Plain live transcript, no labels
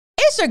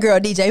It's your girl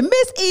DJ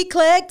Miss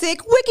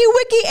Eclectic,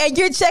 Wiki, and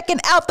you're checking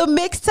out the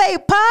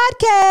Mixtape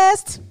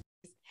podcast.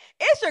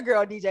 It's your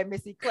girl DJ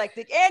Miss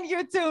Eclectic, and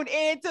you're tuned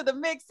in to the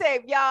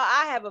Mixtape, y'all.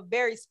 I have a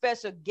very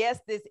special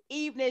guest this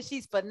evening.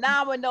 She's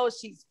phenomenal.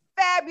 She's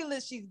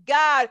fabulous. She's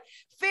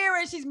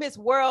God-fearing. She's Miss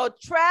World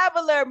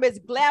Traveler, Miss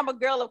Glamour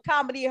Girl of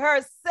Comedy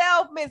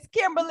herself, Miss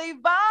Kimberly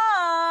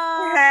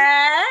Vaughn.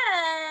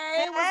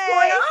 Hey, what's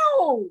going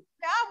on?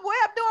 I'm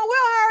doing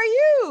well. How are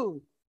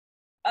you?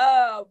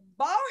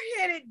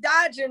 Bald-headed,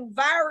 dodging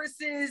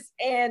viruses,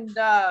 and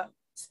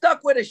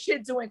stuck with a Shih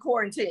Tzu in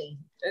quarantine.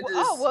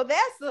 Well,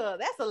 that's a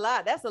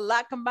lot. That's a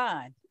lot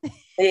combined.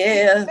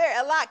 Yeah,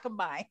 a lot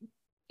combined.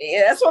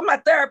 Yeah, that's what my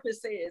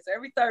therapist says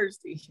every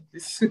Thursday.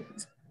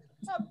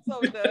 I'm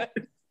so done.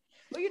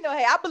 Well,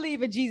 hey, I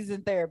believe in Jesus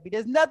and therapy.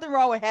 There's nothing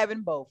wrong with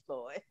having both,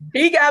 Lord.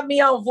 He got me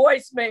on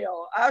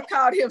voicemail. I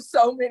called him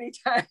so many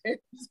times.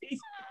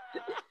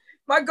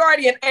 My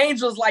guardian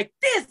angel's like,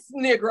 this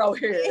Negro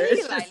here.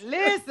 He's like,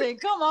 listen,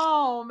 come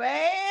on,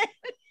 man.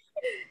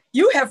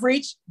 You have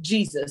reached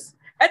Jesus.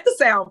 At the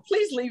sound,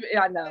 please leave it.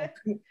 I know.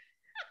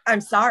 I'm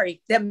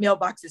sorry. That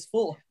mailbox is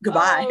full.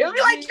 Goodbye. He'll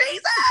be like,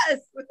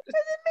 Jesus. Where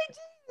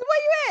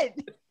you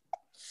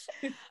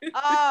at?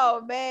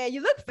 Oh, man.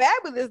 You look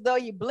fabulous, though.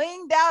 You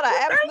blinged out.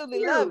 I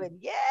absolutely love it.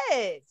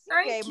 Yes.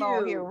 You came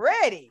on here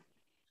ready.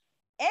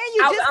 And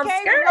you just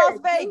came to Las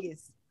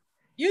Vegas.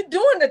 You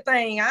doing the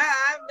thing.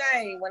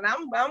 When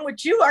I'm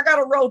with you, I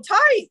gotta roll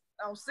tight.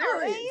 I'm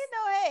serious.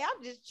 Oh, hey,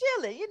 I'm just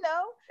chilling,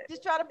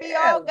 just trying to be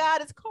all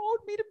God has called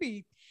me to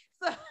be.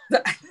 So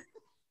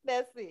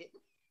that's it.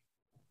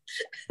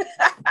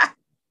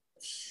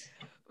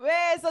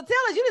 Man, so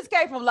tell us, you just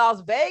came from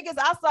Las Vegas.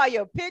 I saw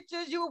your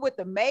pictures. You were with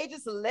the major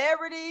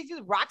celebrities.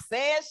 You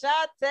Roxanne,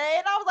 Shante,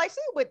 and I was like,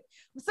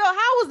 so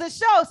how was the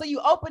show? So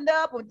you opened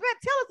up. Tell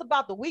us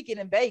about the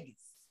weekend in Vegas.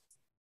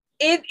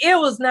 It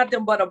was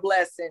nothing but a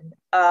blessing.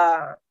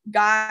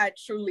 God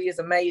truly is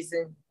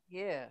amazing.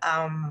 Yeah.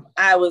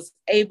 I was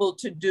able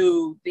to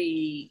do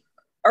the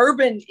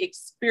urban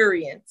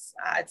experience.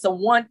 It's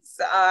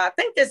I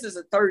think this is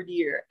a third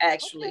year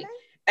actually. Okay.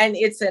 And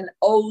it's an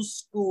old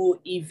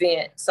school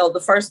event. So the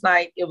first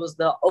night it was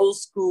the old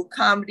school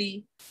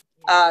comedy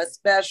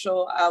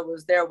special. I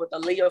was there with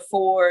Aaliyah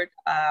Ford,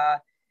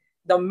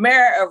 the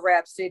mayor of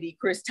Rap City,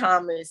 Chris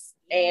Thomas,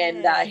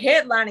 and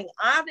headlining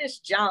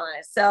Honest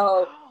John.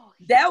 So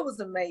that was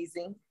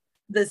amazing.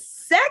 The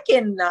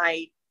second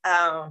night,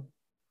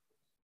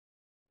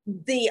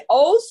 the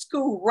old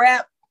school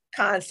rap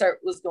concert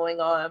was going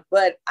on,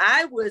 but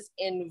I was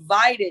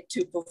invited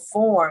to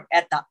perform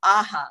at the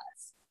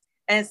AHAs.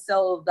 And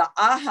so the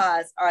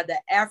AHAs are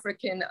the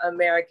African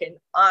American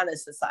Honor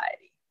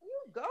Society.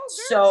 You go, girl.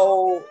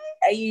 So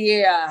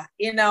yeah,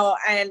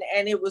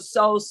 and it was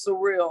so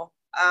surreal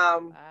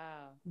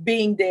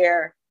being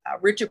there.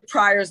 Richard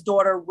Pryor's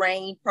daughter,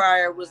 Rain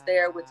Pryor, was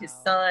there with his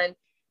son.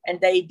 And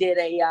they did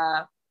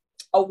a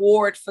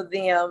award for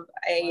them,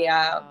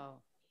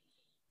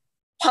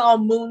 Paul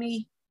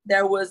Mooney.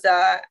 There was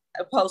a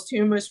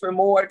posthumous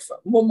reward.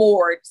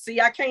 See,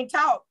 I can't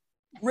talk.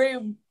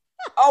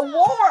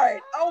 Award,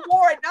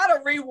 not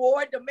a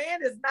reward. The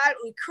man is not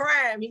in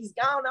crime. He's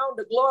gone on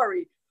to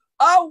glory.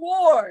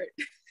 Award.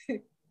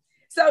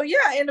 So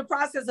yeah, in the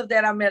process of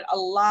that, I met a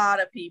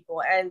lot of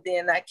people. And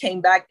then I came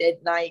back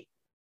that night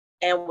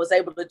and was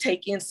able to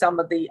take in some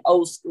of the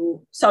old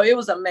school. So it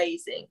was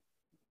amazing.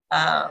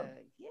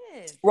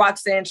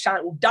 Roxanne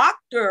Shante,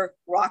 Dr.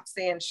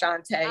 Roxanne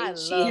Shante,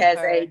 she has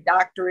a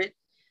doctorate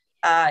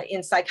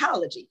in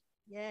psychology.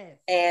 Yes.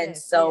 And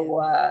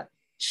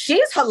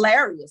she's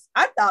hilarious.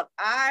 I thought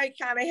I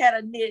kind of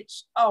had a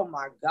niche. Oh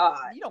my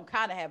God. You don't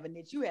kind of have a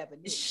niche, you have a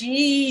niche.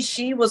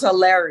 She was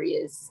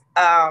hilarious.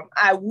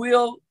 I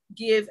will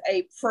give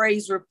a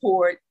praise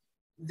report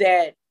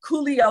that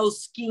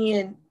Coolio's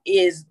skin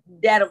is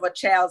that of a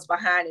child's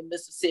behind in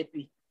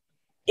Mississippi.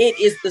 It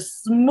is the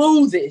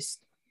smoothest.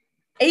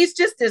 He's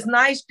just as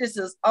nice, just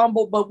as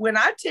humble. But when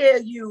I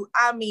tell you,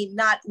 I mean,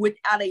 not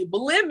without a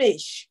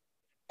blemish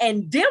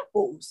and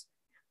dimples,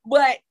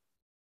 but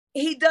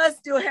he does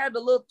still have the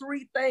little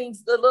three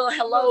things, the little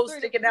hellos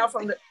sticking out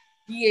from the,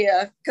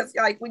 because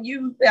like when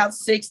you about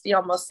 60,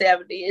 almost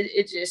 70,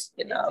 it just,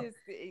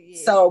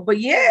 So, but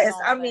yes,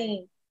 I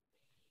mean,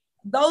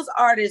 those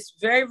artists,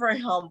 very, very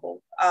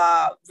humble,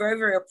 very,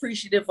 very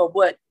appreciative of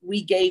what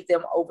we gave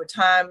them over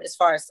time as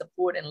far as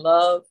support and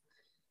love.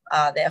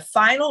 That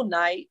final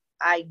night,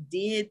 I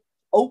did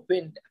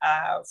open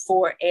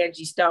for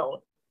Angie Stone.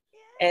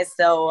 And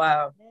so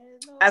I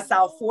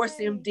saw Force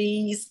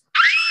MDs.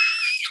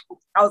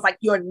 I was like,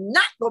 you're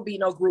not going to be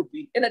no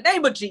groupie. In the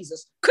name of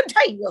Jesus,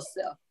 contain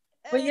yourself.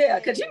 But yeah,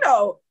 because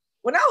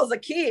when I was a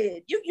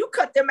kid, you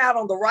cut them out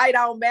on the Right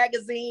On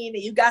magazine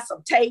and you got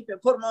some tape and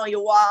put them on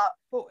your wall.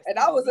 And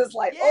I was just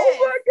like, oh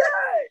my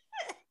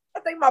God.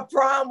 I think my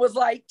prom was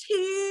like,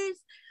 tears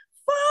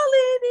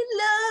falling in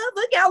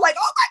love again. I was like,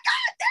 oh my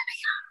God, there they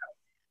are.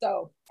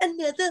 So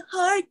another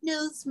heart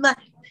knows my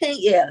pain.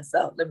 Yeah.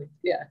 So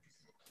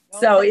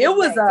So it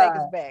was take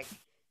us back.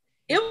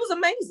 It was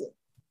amazing.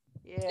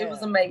 Yeah. It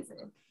was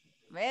amazing.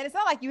 Man, it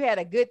sounds like you had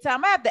a good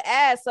time. I have to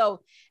ask,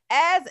 so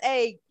as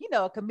a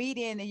a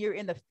comedian and you're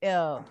in the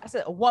I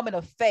said a woman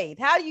of faith,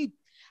 how do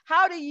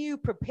you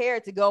prepare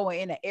to go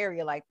in an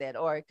area like that?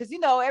 Or because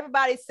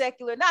everybody's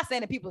secular, not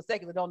saying that people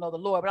secular don't know the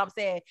Lord, but I'm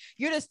saying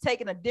you're just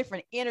taking a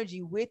different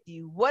energy with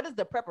you. What is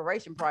the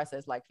preparation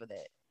process like for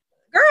that?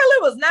 Girl,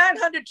 it was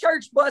 900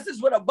 church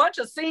buses with a bunch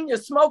of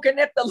seniors smoking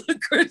at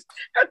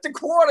the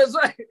quarters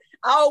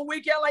all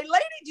weekend. Like,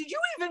 lady, did you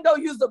even go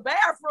use the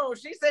bathroom?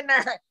 She said,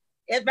 nah,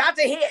 it's about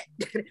to hit.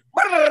 It's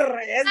about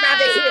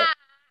to hit.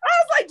 I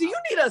was like, do you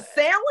need a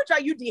sandwich? Are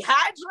you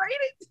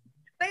dehydrated?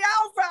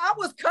 I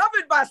was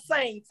covered by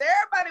saints.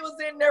 Everybody was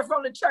in there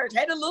from the church.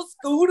 Had the little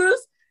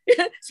scooters.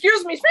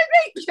 Excuse me.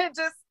 Just, I'm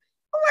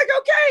like,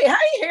 okay,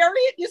 hey,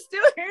 Harriet, you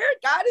still here?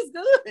 God is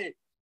good.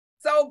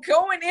 So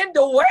going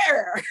into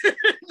where?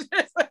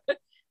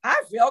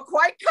 I felt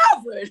quite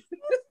covered.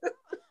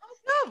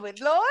 Covered,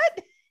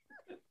 Lord.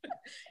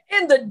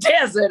 In the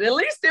desert. At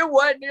least it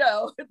wasn't,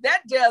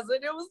 that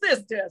desert. It was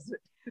this desert.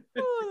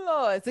 Oh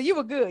Lord! So you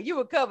were good. You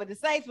were covered. The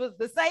Saints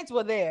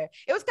were there.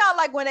 It was kind of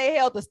like when they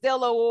held the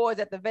Stella Awards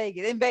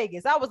in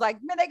Vegas. I was like,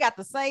 man, they got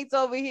the Saints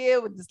over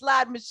here with the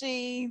slot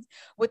machines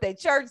with their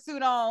church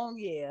suit on.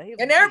 Yeah,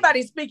 and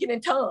everybody's speaking in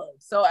tongues.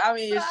 So I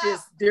mean, it's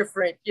just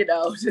different.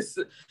 Just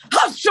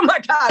oh my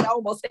God! I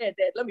almost had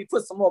that. Let me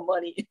put some more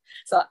money.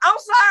 So I'm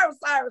sorry.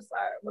 I'm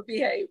gonna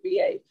behave.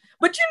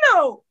 But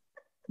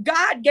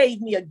God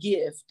gave me a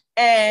gift,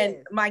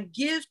 and my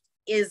gift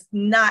is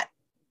not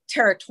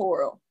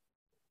territorial.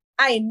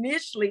 I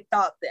initially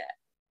thought that.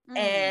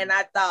 And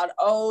I thought,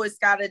 it's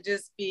got to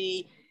just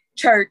be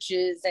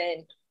churches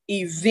and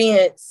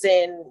events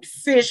and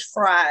fish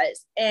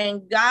fries.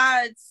 And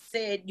God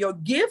said, your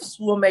gifts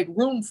will make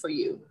room for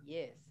you.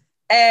 Yes.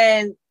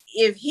 And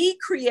if he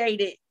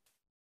created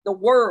the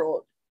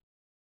world,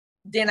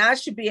 then I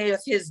should be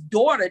as his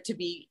daughter to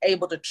be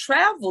able to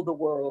travel the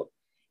world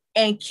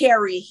and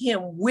carry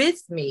him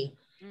with me,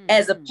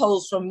 as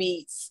opposed from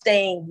me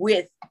staying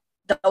with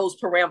those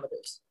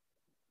parameters.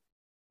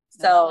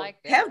 So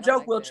have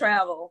joke will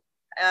travel.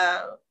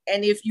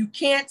 And if you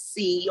can't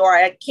see, or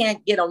I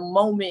can't get a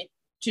moment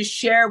to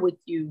share with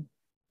you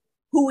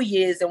who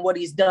he is and what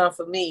he's done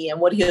for me and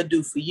what he'll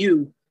do for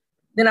you,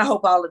 then I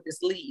hope all of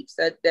this leaves.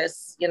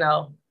 That's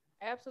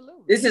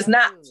absolutely. This is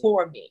not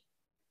for me.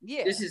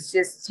 Yeah. This is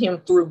just him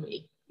through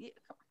me. Yeah.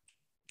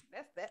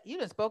 That's that. You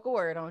done spoke a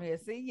word on here.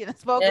 See, you done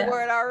spoke a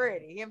word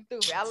already. Him through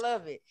me. I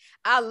love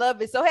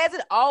it. So has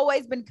it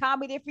always been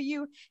comedy for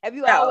you? Have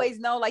you always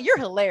known, like, you're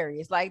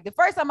hilarious? Like the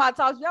first time I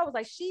talked to you, I was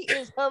like, she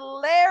is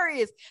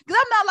hilarious. Because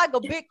I'm not like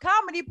a big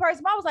comedy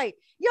person. I was like,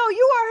 yo,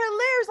 you are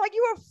hilarious. Like,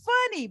 you are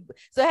funny.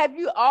 So have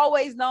you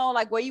always known,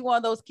 like, were you one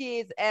of those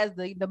kids, as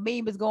the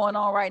meme is going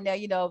on right now,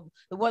 the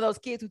one of those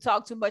kids who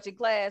talk too much in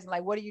class, and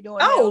like, what are you doing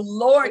now?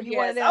 Lord,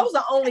 yes. I was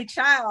the only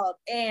child,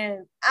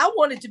 and I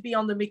wanted to be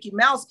on the Mickey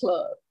Mouse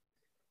Club.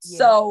 Yeah.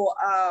 So,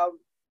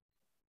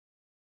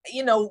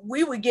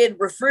 we would get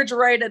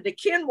refrigerated. The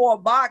Kenmore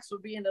box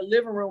would be in the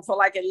living room for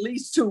like at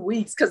least 2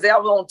 weeks because that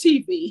was on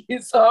TV.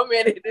 So I'm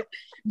in it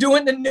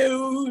doing the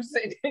news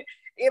and,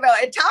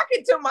 and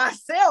talking to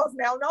myself.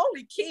 Now, the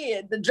only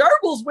kid, the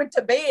gerbils went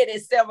to bed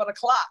at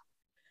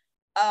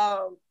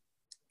 7:00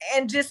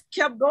 and just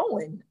kept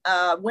going.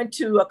 Went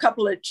to a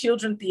couple of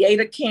children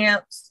theater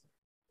camps.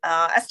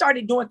 I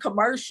started doing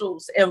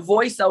commercials and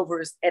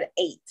voiceovers at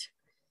 8.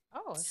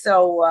 Oh,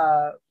 so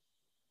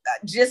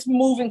just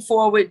moving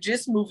forward.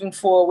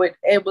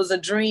 It was a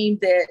dream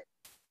that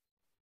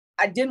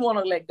I didn't want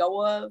to let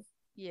go of.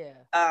 Yeah.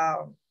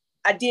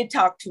 I did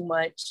talk too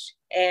much,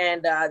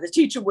 and the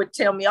teacher would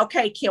tell me,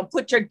 "Okay, Kim,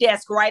 put your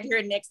desk right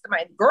here next to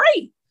mine."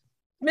 Great,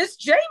 Miss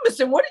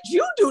Jameson, what did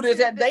you do this?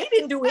 And they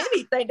didn't do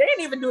anything. They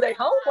didn't even do their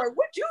homework.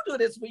 What'd you do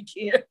this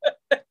weekend?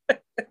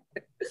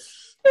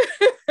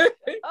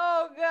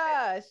 Oh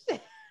gosh.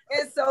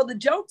 And so the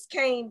jokes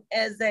came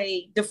as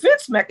a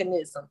defense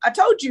mechanism. I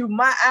told you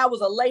my eye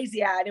was a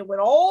lazy eye and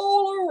went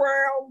all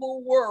around the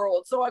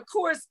world. So of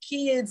course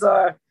kids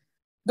are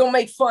gonna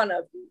make fun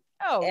of you.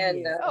 Oh,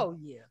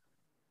 yeah.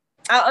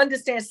 I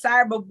understand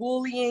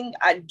cyberbullying.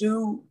 I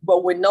do,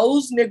 but when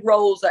those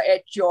Negroes are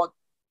at your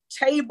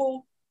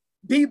table,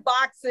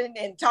 beatboxing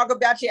and talk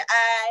about your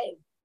eye, and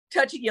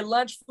touching your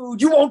lunch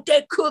food, you want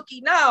that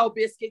cookie? No,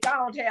 biscuits. I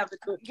don't have the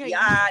cookie.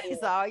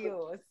 It's all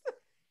yours.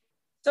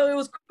 So it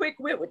was quick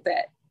wit with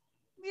that.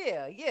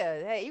 Yeah.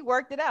 Hey, he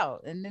worked it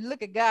out. And then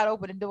look at God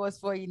opening doors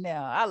for you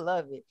now. I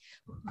love it.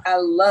 I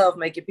love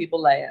making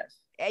people laugh.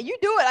 And you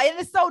do it. And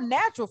it's so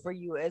natural for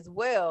you as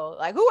well.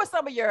 Like, who are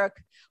some of your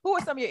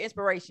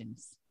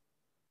inspirations?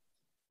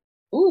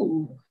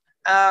 Ooh.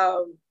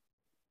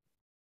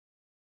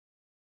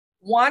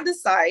 Wanda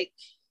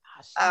Sykes.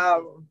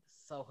 So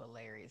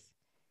hilarious.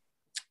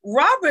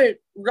 Robin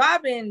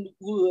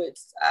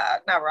Woods.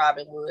 Not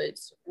Robin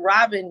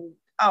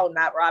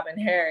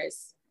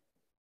Harris.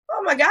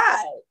 Oh my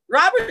God.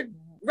 Robin,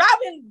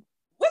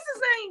 what's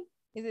his name?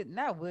 Is it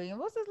not Williams?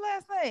 What's his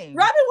last name?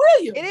 Robin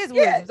Williams. It is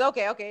Williams. Yes.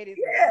 Okay, it is.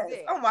 Yes. Yeah.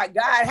 Oh my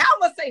God. How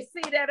must they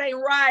see that ain't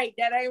right?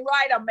 That ain't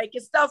right. I'm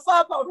making stuff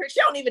up over here. She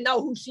don't even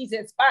know who she's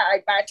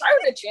inspired by. Turn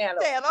the channel.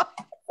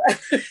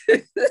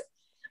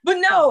 But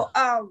no,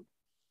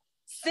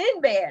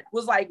 Sinbad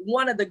was like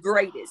one of the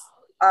greatest.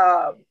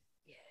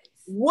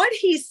 What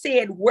he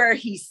said, where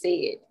he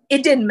said,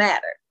 it didn't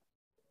matter.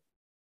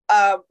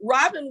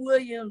 Robin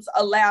Williams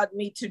allowed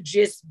me to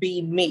just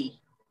be me.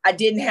 I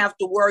didn't have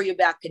to worry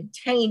about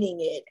containing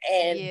it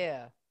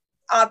and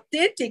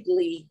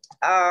authentically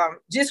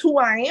just who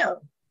I am.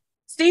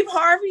 Steve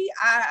Harvey,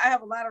 I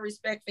have a lot of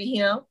respect for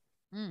him.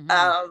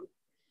 Mm-hmm.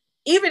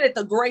 Even at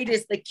the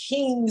greatest, the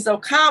kings of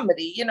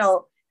comedy, you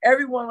know,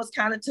 everyone was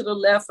kind of to the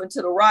left and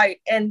to the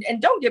right. And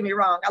don't get me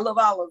wrong, I love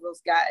all of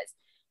those guys.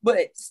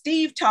 But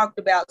Steve talked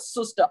about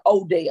Sister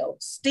Odell.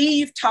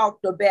 Steve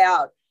talked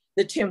about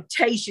the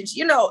Temptations,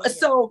 you know,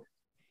 so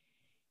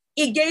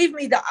it gave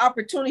me the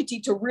opportunity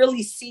to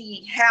really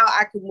see how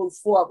I could move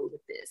forward with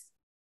this,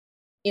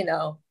 you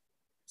know.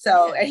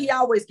 So, and he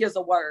always gives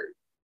a word.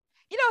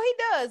 You know,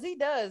 he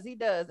does.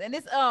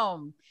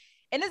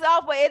 And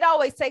it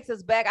always takes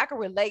us back. I can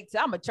relate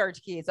to, I'm a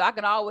church kid, so I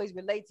can always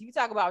relate to, you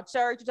talk about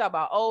church, you talk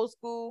about old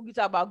school, you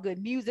talk about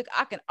good music.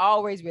 I can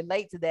always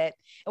relate to that.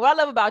 And what I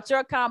love about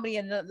your comedy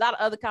and a lot of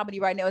other comedy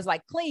right now is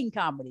like clean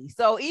comedy.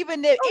 So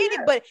even if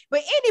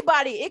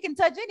anybody, it can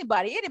touch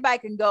anybody. Anybody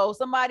can go,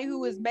 somebody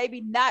who is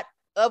maybe not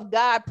of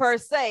God per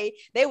se,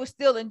 they would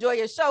still enjoy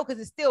your show because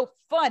it's still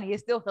funny,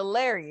 it's still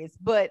hilarious,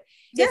 but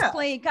it's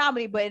clean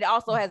comedy, but it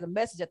also has a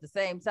message at the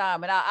same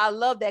time. And I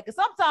love that, because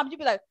sometimes you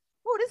be like,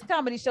 oh, this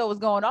comedy show is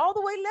going all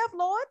the way left,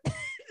 Lord.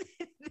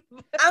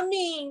 I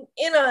mean,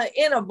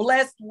 in a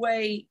blessed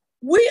way,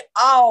 we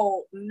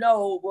all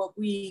know what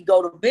we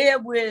go to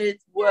bed with,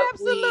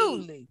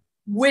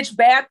 which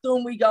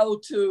bathroom we go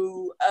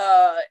to.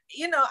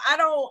 You know, I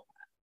don't,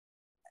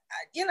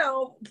 you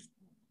know,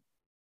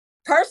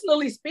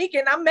 personally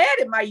speaking, I'm mad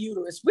at my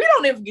uterus. We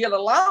don't even get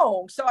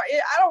along. So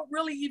I don't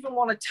really even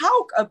want to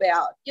talk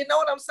about, you know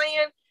what I'm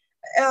saying?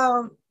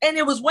 And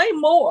it was way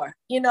more,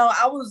 you know,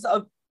 I was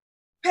a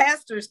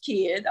pastor's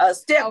kid, a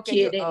step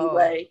kid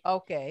anyway.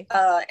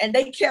 And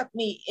they kept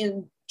me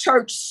in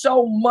church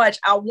so much.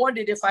 I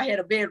wondered if I had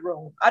a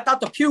bedroom. I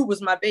thought the pew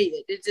was my bed.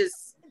 It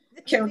just,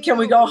 can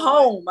we go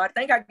home? I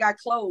think I got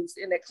clothes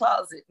in that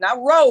closet. Not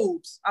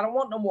robes. I don't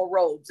want no more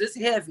robes. It's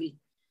heavy.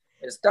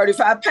 It's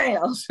 35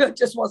 pounds. I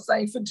just want to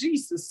sing for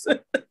Jesus.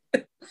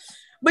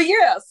 But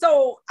yeah,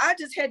 so I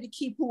just had to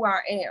keep who I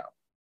am.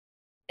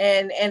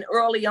 And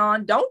early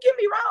on, don't get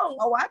me wrong.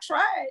 Oh, I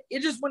tried.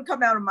 It just wouldn't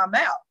come out of my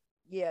mouth.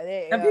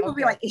 And people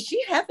be like, is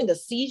she having a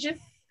seizure?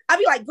 I'd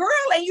be like, girl,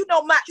 and you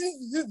know, they'd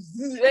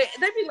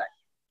be like,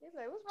 what's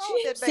wrong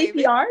with that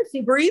baby? CPR? Is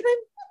he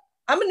breathing?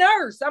 I'm a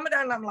nurse. I'm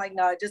like,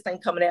 no, it just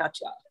ain't coming out,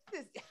 y'all.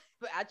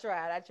 But I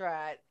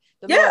tried.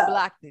 The Lord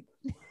blocked it.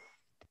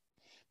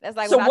 That's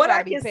like, so what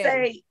I can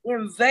say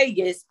in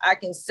Vegas, I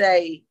can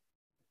say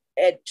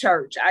at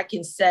church. I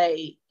can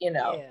say, you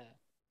know. Yeah.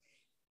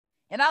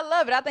 And I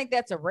love it. I think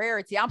that's a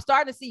rarity. I'm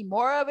starting to see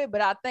more of it, but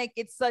I think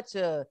it's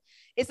a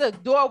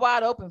door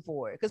wide open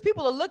for it, because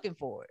people are looking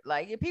for it.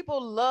 Like, if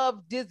people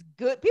love this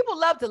good, people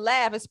love to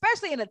laugh,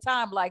 especially in a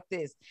time like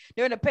this.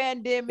 During the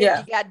pandemic,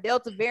 you got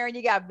Delta variant,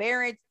 you got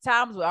variant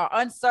times are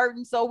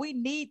uncertain. So we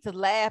need to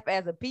laugh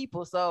as a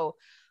people. So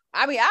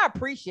I mean, I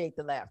appreciate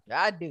the laughter.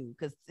 I do,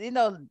 because, you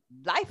know,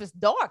 life is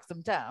dark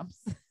sometimes.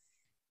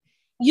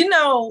 You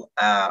know,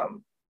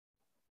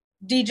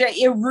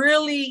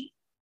 DJ,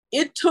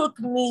 it took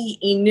me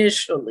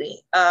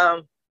initially,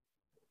 the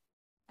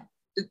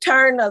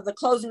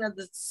closing of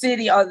the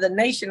city or the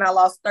nation, I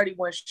lost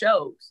 31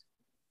 shows.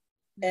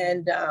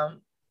 And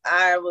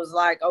I was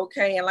like,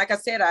 okay. And like I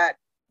said, I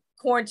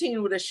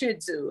quarantined with a Shih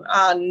Tzu.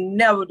 I'll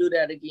never do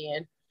that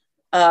again.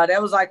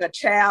 That was like a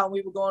child.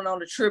 We were going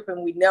on a trip and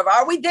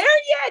are we there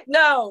yet?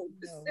 No,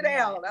 sit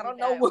down. I don't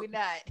know what. We're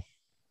not.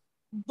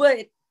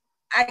 But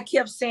I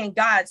kept saying,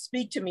 God,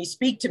 speak to me,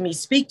 speak to me,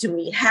 speak to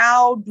me.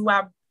 How do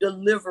I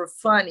deliver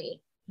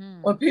funny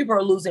when people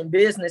are losing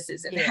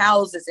businesses and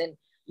houses and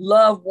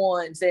loved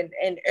ones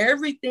and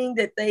everything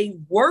that they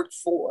worked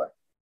for,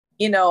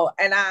 you know?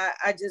 And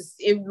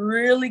it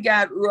really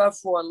got rough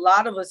for a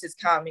lot of us as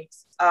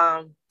comics.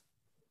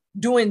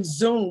 Doing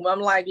Zoom.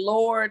 I'm like,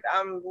 Lord,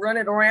 I'm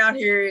running around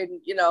here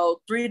in, you know,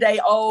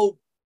 3-day-old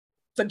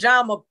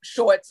pajama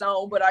shorts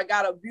on, but I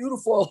got a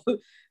beautiful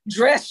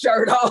dress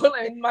shirt on,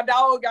 and my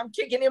dog, I'm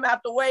kicking him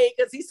out the way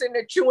because he's sitting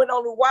there chewing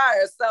on the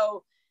wire.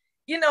 So,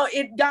 you know,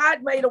 God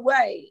made a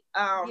way.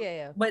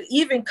 But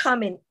even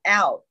coming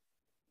out,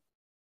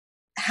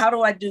 how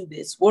do I do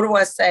this? What do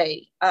I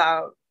say?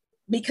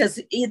 Because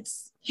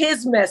it's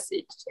his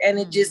message, and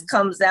it just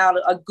comes out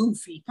a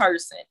goofy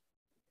person.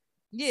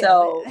 Yeah.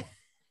 So.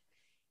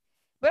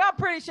 But I'm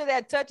pretty sure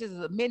that touches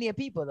many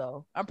people,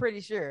 though. I'm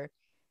pretty sure.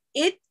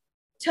 It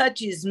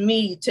touches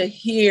me to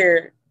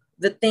hear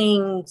the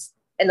things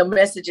and the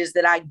messages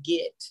that I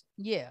get.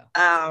 Yeah.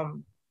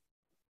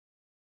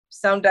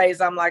 Some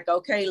days I'm like,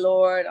 okay,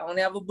 Lord, I don't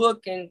have a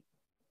booking.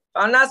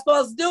 I'm not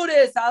supposed to do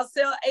this. I'll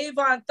sell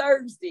Avon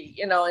Thursday,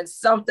 you know, and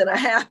something will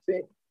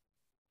happen.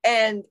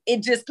 And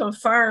it just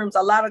confirms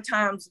a lot of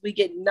times we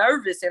get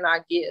nervous in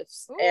our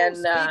gifts. Ooh, and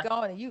speak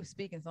on it. You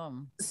speaking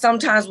something.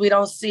 Sometimes we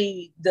don't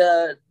see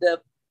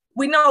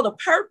we know the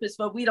purpose,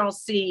 but we don't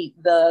see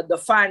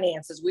the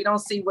finances. We don't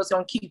see what's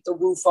going to keep the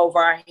roof over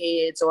our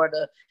heads or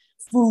the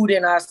food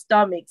in our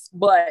stomachs.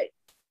 But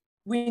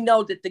we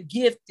know that the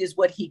gift is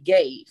what he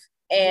gave.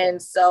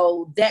 And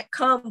so that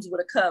comes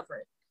with a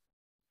covering.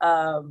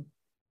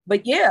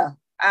 But yeah,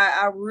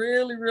 I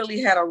really,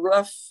 really had a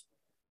rough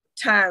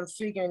time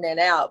figuring that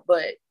out.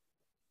 But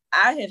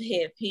I have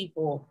had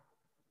people,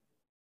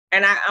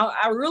 and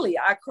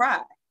I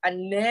cry. I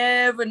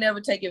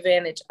never take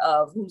advantage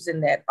of who's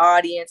in that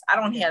audience. I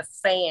don't have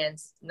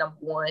fans, number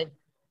one.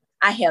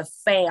 I have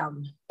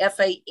fam,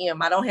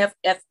 F-A-M. I don't have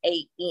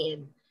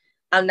F-A-N.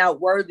 I'm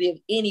not worthy of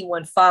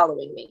anyone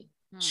following me.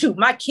 Shoot,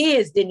 my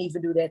kids didn't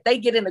even do that. They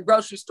get in the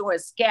grocery store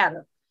and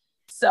scatter.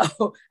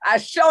 So I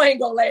sure ain't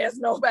gonna last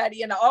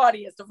nobody in the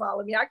audience to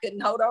follow me. I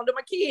couldn't hold on to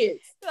my kids.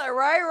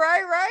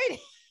 Right.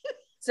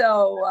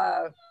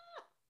 So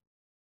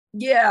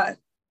yeah,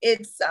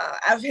 it's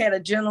I've had a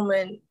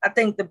gentleman. I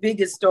think the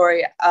biggest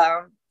story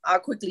I'll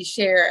quickly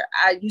share.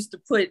 I used to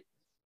put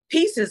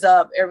pieces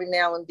up every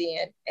now and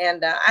then,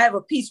 and I have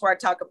a piece where I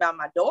talk about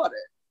my daughter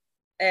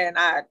and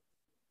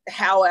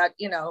how I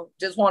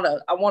just want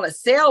to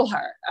sell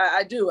her.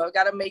 I do. I've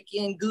got to make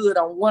in good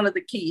on one of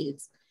the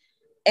kids.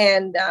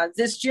 And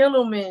this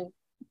gentleman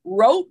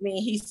wrote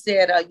me. He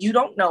said, "You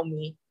don't know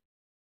me."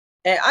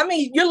 And I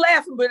mean, you're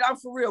laughing, but I'm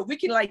for real. We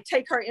can like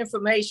take her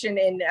information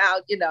and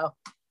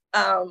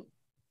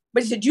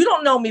but he said, "You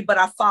don't know me, but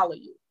I follow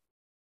you."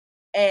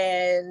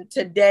 And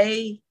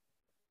today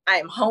I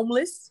am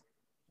homeless.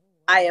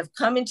 I have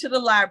come into the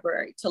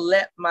library to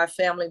let my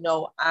family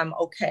know I'm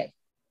okay.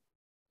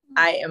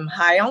 I am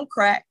high on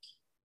crack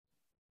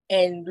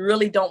and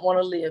really don't want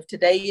to live.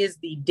 Today is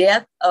the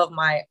death of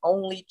my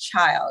only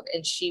child,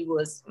 and she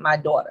was my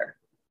daughter.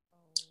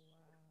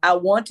 I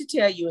want to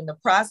tell you, in the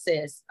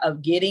process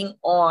of getting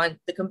on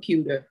the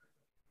computer,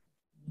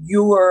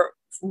 your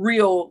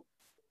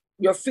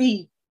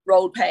feed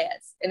rolled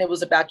past, and it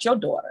was about your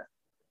daughter.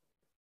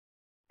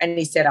 And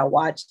he said, "I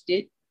watched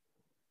it.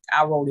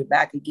 I rolled it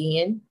back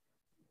again.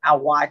 I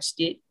watched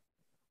it,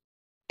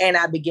 and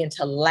I began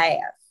to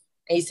laugh."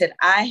 And he said,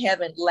 "I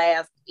haven't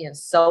laughed in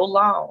so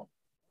long.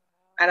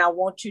 And I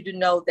want you to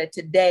know that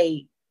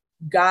today,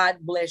 God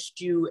blessed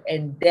you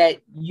and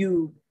that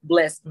you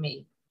blessed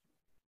me."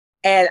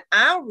 And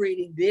I'm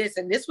reading this,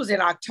 and this was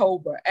in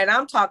October, and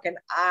I'm talking,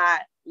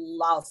 I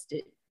lost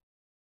it.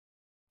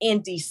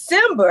 In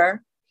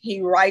December,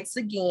 he writes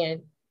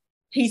again.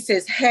 He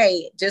says,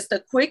 "Hey, just a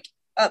quick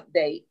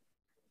update.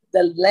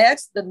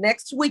 The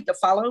next week, the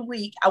following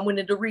week, I went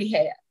into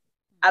rehab.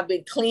 I've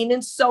been clean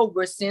and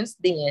sober since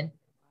then.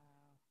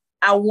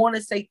 I want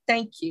to say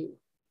thank you.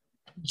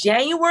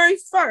 January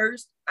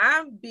 1st,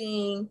 I'm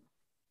being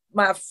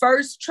my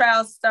first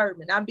trial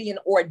sermon. I'm being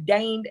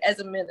ordained as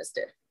a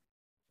minister.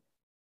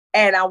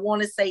 And I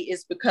want to say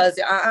it's because,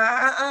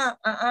 Wow.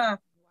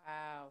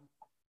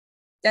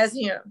 That's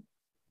him.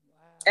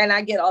 Wow. And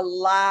I get a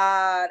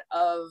lot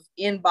of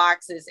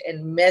inboxes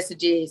and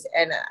messages.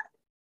 And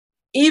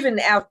even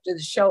after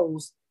the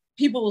shows,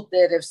 people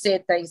that have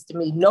said things to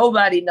me,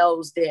 nobody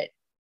knows that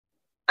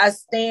I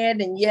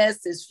stand, and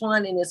yes, it's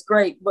fun and it's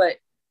great, but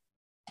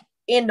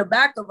in the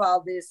back of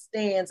all this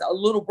stands a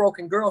little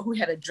broken girl who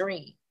had a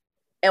dream,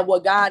 and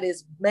what God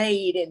has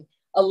made and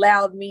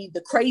allowed me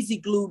the crazy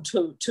glue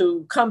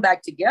to come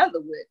back together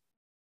with.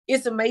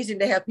 It's amazing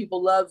to have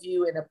people love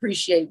you and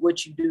appreciate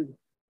what you do.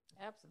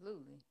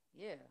 Absolutely.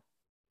 Yeah.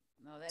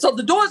 No, so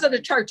the doors of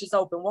the church is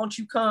open. Won't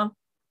you come?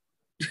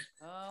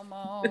 Come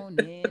on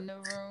in the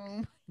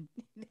room.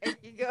 There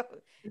you go.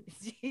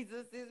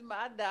 Jesus is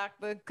my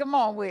doctor. Come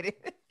on with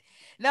it.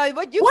 No,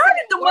 but you. Why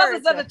did the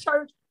mothers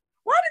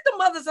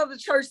of the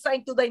church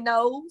sing through their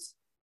nose?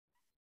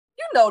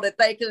 You know that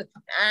they could.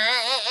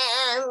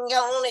 I'm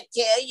gonna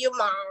tell you,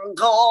 Mom,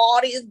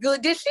 God is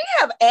good. Did she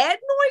have ad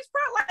noise?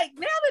 Like,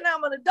 now that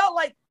I'm an adult,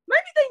 like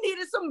maybe they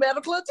needed some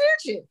medical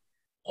attention.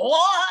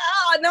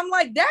 Oh, and I'm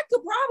like, that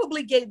could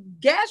probably get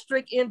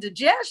gastric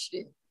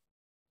indigestion.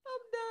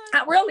 I'm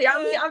done.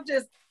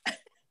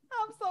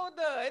 I'm so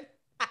done.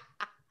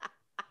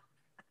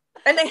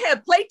 And they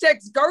had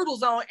Playtex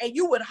girdles on, and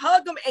you would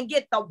hug them and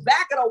get the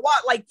back of the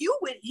walk. Like you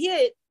would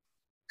hit,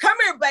 "Come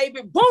here,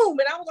 baby," boom.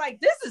 And I was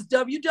like, this is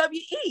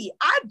WWE.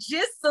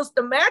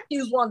 Sister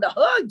Matthews wanted to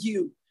hug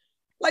you.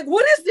 Like,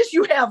 what is this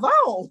you have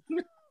on?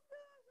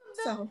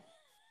 So,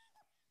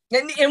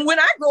 and when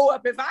I grow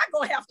up, if I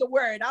gonna have to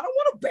wear it, I don't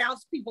want to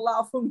bounce people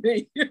off of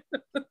me. I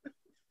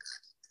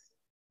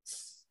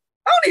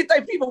don't even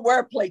think people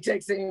wear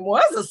Playtex anymore.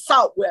 That's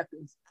assault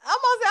weapons. I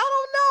don't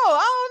know.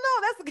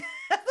 That's a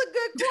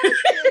good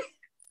question.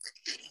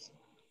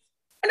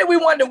 And then we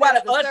wonder why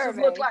the ushers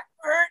look like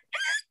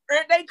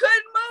they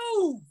couldn't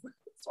move.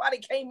 That's why they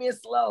came in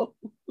slow.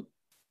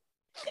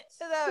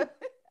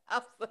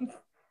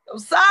 I'm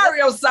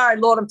sorry,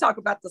 Lord. I'm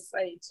talking about the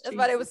saints. That's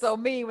why they were so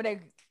mean when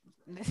they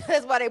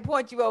That's why they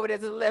point you over there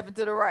to the left and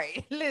to the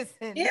right.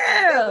 Listen.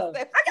 Yeah.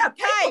 I got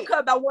paper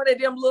cut by one of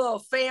them little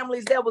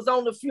families that was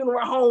on the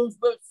funeral homes,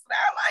 but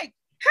I'm like,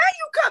 how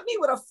you cut me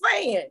with a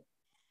fan?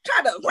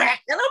 Try to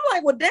whack. And I'm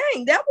like, well,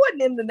 dang, that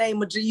wasn't in the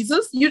name of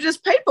Jesus. You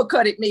just paper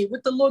cutted me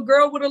with the little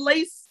girl with the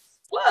lace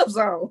gloves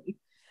on.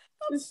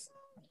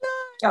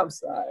 I'm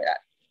sorry.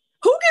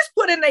 Who gets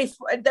put in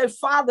their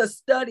father's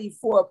study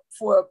for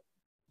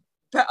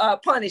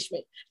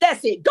punishment?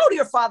 That's it. Go to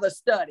your father's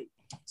study.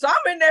 So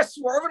I'm in there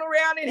swerving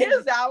around in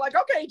his house, like,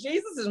 okay,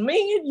 Jesus is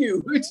me and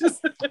you.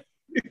 Just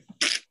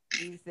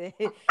Jesus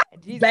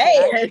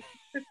bad.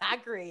 I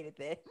created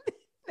that.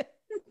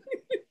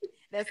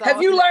 That's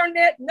Have you learned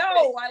that? No,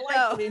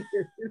 I like it.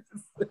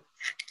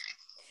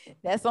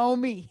 That's on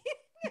me.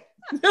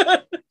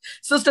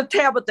 Sister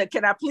Tabitha,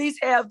 can I please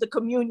have the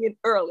communion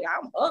early?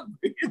 I'm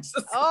hungry.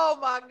 Oh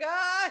my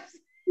gosh.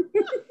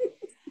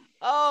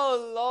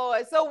 Oh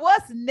Lord. So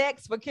what's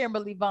next for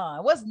Kimberly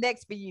Vaughn? What's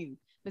next for you,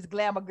 Miss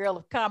Glamour Girl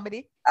of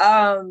Comedy?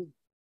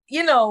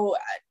 You know,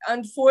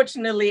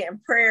 unfortunately, in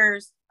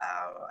prayers,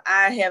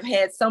 I have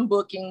had some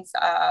bookings.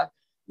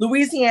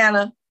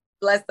 Louisiana,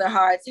 bless their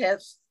hearts, have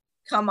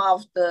come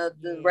off the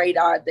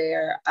radar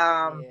there.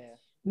 October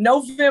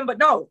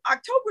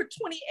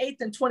 28th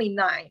and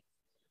 29th,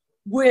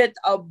 with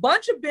a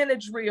bunch of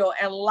Benadryl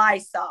and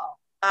Lysol.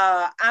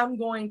 I'm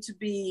going to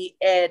be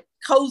at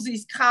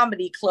Cozy's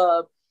Comedy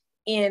Club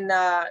in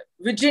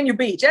Virginia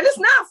Beach. And it's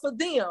not for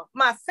them.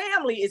 My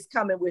family is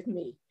coming with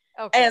me.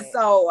 Okay. And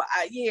so,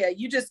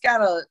 you just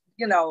gotta,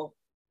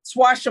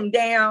 swash them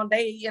down.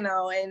 They,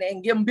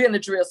 and give them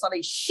Benadryl so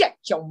they shut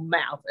your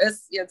mouth.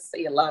 You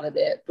see a lot of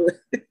that. But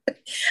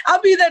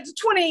I'll be there the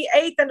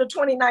 28th and the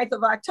 29th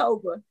of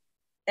October.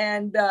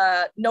 And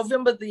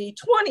November the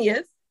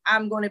 20th,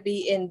 I'm going to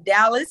be in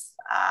Dallas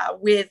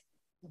with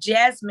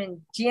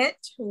Jasmine Gent,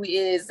 who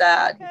is,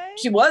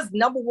 she was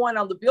 #1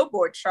 on the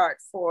Billboard chart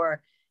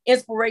for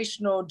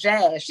inspirational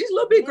jazz. She's a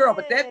little big girl,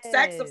 but that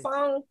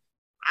saxophone,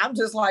 I'm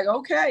just like,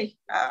 okay,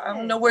 I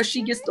don't know where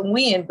she gets the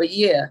win, but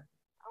yeah,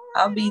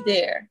 I'll be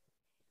there.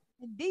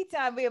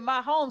 D-Time be in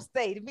my home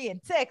state, be in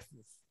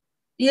Texas.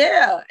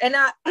 Yeah, and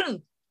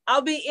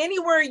I'll be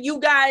anywhere you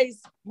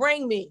guys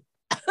bring me.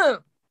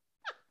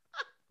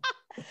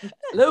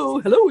 hello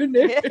in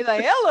there. Yeah,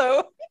 like,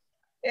 hello.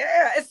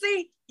 Yeah, and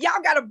see,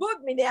 y'all gotta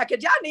book me now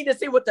because y'all need to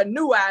see what the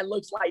new eye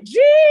looks like.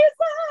 Jesus!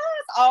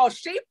 Oh,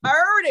 she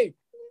purdy.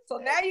 So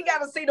now you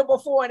gotta see the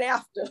before and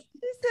after.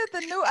 She said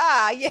the new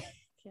eye. Yeah.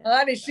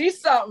 Honey,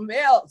 she's something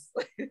else.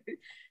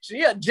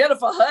 She a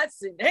Jennifer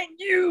Hudson. Ain't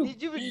you?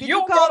 Did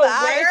you call the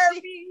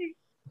eye?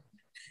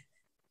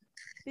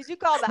 Did you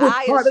call the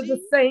eye part of the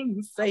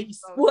same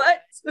face?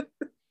 What?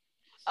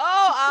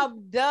 Oh,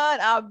 I'm done.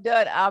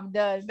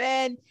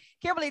 Man,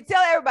 Kimberly,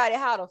 tell everybody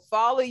how to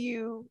follow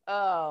you.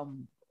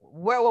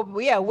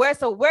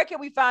 Where can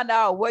we find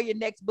out where your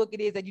next book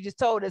it is that you just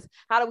told us?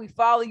 How do we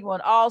follow you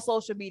on all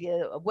social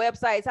media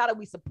websites? How do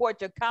we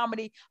support your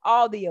comedy?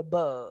 All the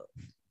above.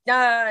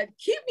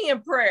 Keep me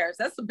in prayers.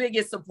 That's the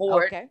biggest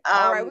support. Okay.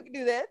 All right, we can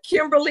do that.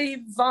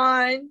 Kimberly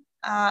Vaughn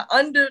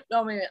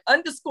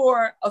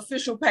 _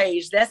 official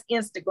page. That's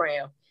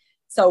Instagram.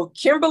 So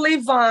Kimberly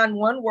Vaughn,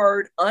 one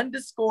word,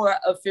 _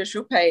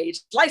 official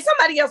page. Like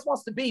somebody else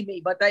wants to be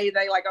me, but they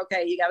like,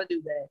 okay, you got to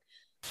do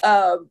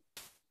that.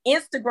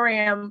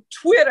 Instagram,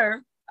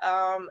 Twitter,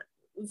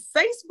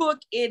 Facebook,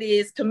 it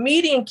is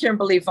comedian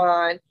Kimberly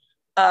Vaughn.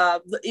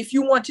 If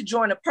you want to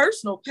join a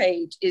personal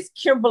page, it's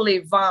Kimberly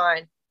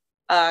Vaughn,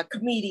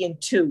 comedian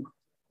 2.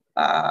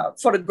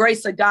 For the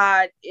grace of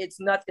God, it's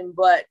nothing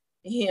but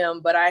him,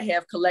 but I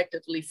have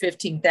collectively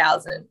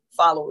 15,000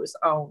 followers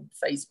on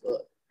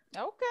Facebook.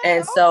 Okay.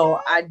 And so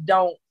I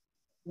don't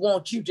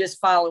want you just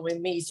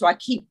following me. So I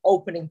keep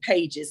opening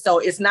pages. So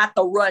it's not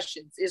the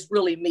Russians, it's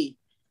really me.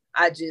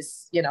 I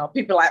just,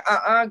 people like,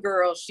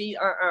 girl, she,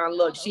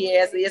 look, she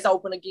has it's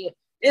open again.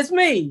 It's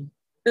me.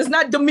 It's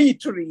not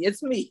Dimitri,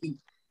 it's me.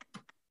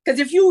 Because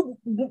if you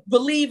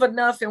believe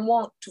enough and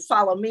want to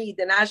follow me,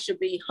 then I should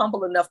be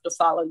humble enough to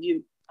follow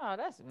you. Oh,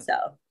 that's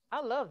so.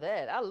 I love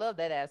that. I love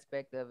that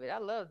aspect of it. I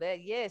love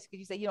that. Yes, because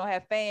you say you don't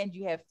have fans,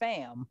 you have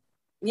fam.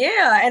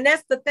 Yeah, and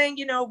that's the thing.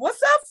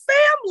 What's up,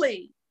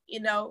 family?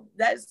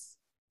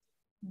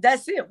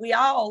 That's it. We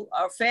all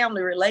are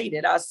family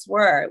related. I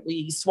swear.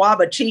 We swab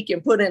a cheek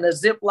and put in a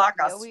Ziploc.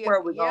 I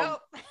swear we're going.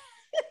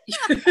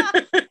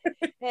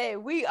 Hey,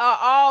 we are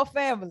all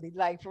family.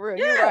 Like for real,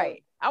 yeah. You're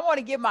right. I want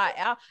to get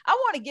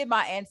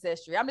my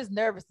ancestry. I'm just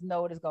nervous to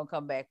know what it's gonna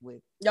come back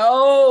with.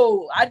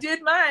 No, I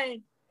did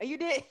mine. Oh, you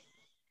did?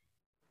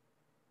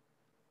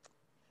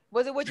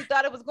 Was it what you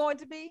thought it was going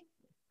to be?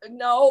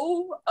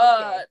 No.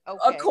 Okay.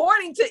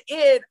 According to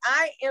it,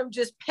 I am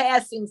just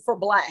passing for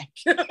Black.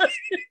 I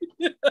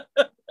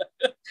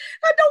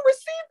don't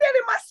receive that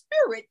in my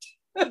spirit.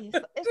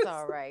 It's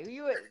all right.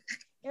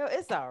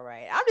 It's all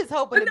right. I'm just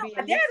hoping to be.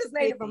 My dad is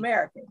Native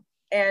American,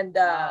 and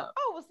well,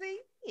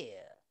 see,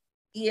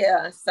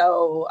 yeah.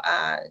 So,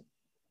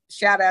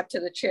 shout out to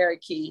the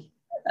Cherokee,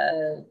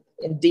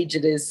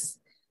 indigenous,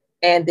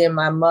 and then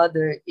my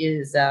mother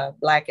is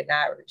Black and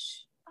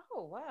Irish.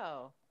 Oh,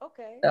 wow.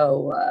 Okay.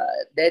 So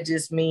that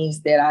just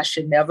means that I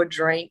should never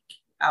drink.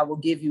 I will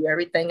give you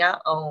everything I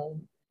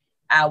own.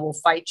 I will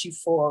fight you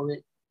for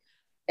it.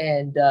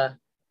 And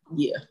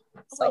yeah.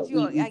 So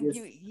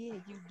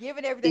you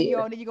giving everything you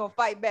own and you're gonna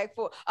fight back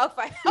for a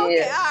fight. Yeah.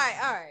 Okay,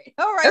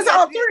 all right. That's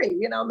all three.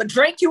 You know, I'm gonna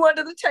drink you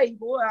under the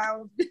table.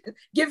 I'll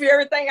give you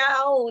everything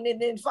I own and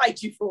then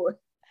fight you for it.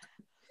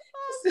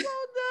 I'm so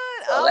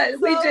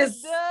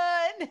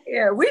done.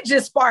 Yeah, we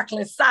just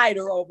sparkling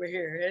cider over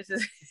here. It's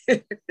just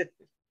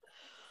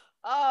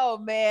Oh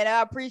man,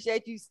 I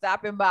appreciate you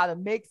stopping by the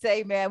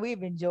mixtape, man.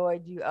 We've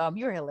enjoyed you.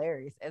 You're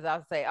hilarious, as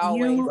I say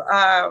always.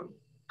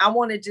 I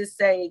want to just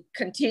say,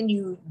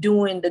 continue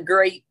doing the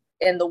great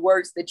and the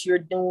works that you're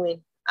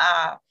doing.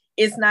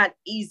 It's not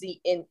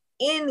easy in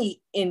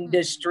any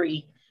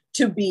industry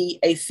to be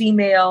a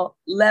female,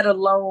 let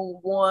alone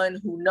one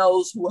who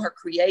knows who her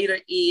creator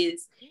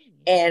is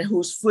and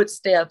whose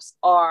footsteps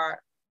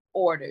are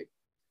ordered.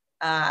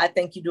 I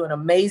think you do an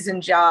amazing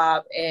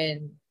job,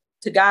 and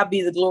to God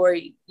be the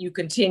glory. You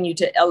continue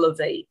to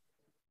elevate.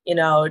 You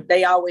know,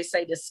 they always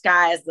say the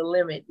sky is the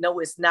limit. No,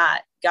 it's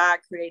not. God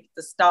created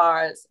the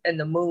stars and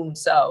the moon.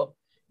 So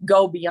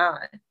go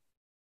beyond,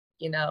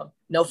 you know,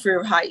 no fear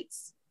of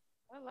heights.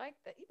 I like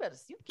that.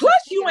 Plus you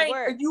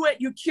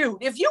cute.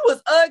 If you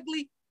was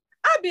ugly,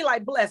 I'd be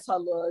like, bless her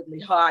little ugly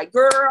heart.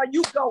 Girl,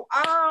 you go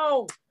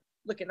on.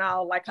 Looking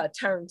all like her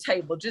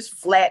turntable, just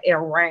flat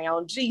and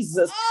round.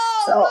 Jesus.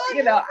 So,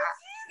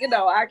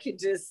 I could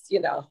just,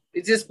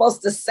 it's just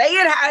supposed to say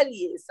it how it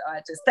is. So I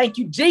just thank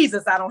you,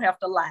 Jesus. I don't have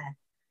to lie.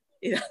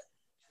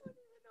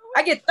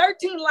 I get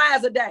 13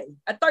 lies a day.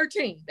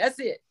 13. That's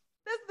it.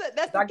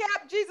 That's the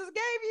cap Jesus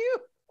gave you.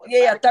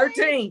 Yeah,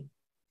 13.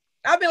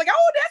 I'll be like,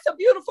 oh, that's a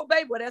beautiful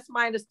baby. Well, that's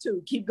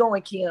 -2. Keep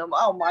going, Kim.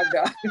 Oh my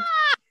God.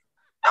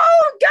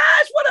 Oh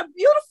gosh, what a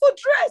beautiful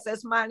dress.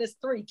 That's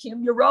 -3.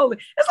 Kim, you're rolling.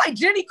 It's like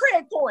Jenny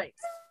Craig points.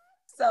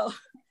 So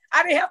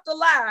I didn't have to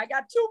lie. I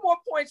got 2 more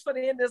points for the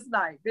end of this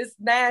night. It's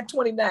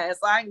 9:29,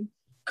 so I can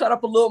cut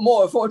up a little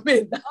more for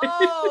midnight.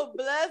 Oh,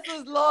 bless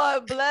us,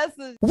 Lord, bless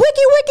us.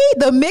 Wiki,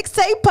 the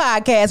Mixtape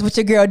Podcast with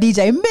your girl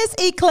DJ Miss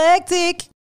Eclectic.